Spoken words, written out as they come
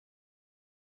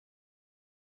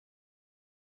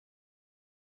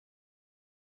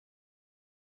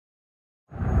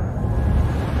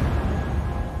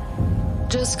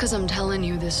Just because I'm telling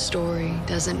you this story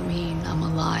doesn't mean I'm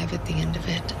alive at the end of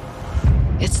it.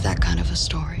 It's that kind of a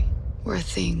story where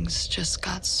things just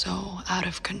got so out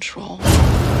of control.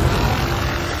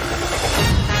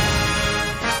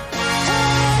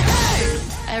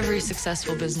 Every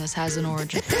successful business has an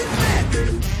origin.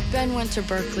 Ben went to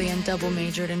Berkeley and double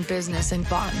majored in business and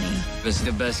botany. This is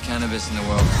the best cannabis in the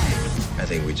world. I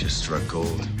think we just struck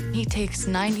gold. He takes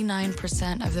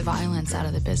 99% of the violence out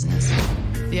of the business.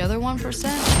 The other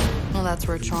 1%? Well, that's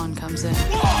where Tron comes in.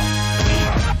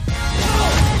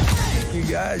 You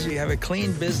guys, you have a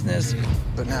clean business.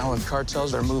 But now when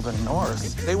cartels are moving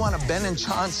north, they want a Ben and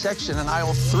Chon section in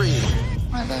aisle 3.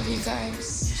 I love you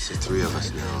guys. It's the 3 of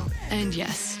us now. And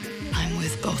yes, I'm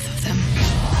with both of them.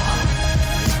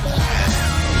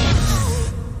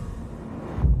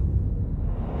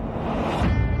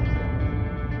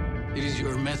 It is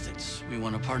your methods we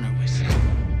want to partner with.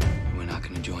 We're not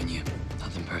gonna join you.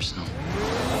 Nothing personal.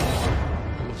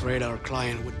 I'm afraid our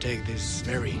client would take this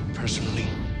very personally.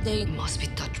 They must be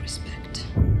taught respect.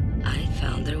 I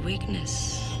found their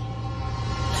weakness.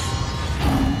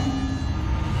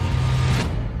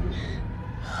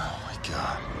 Oh my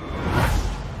God.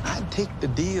 I'd take the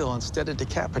deal instead of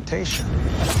decapitation.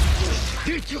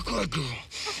 You took our girl,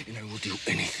 and I will do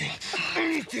anything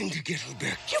to get her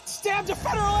back. You stabbed a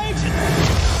federal agent!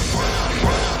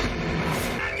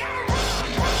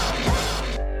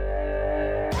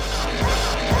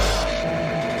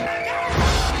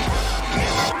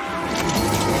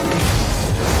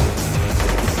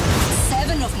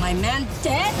 My man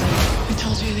dead? I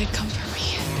told you they'd come for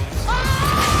me.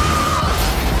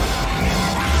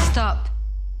 Stop.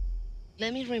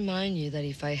 Let me remind you that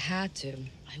if I had to,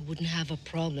 I wouldn't have a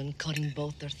problem cutting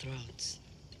both their throats.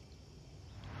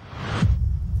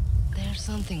 There's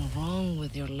something wrong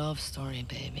with your love story,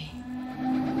 baby.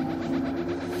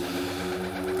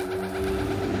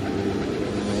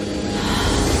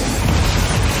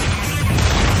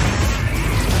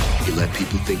 You let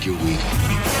people think you're weak.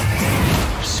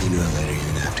 Sooner or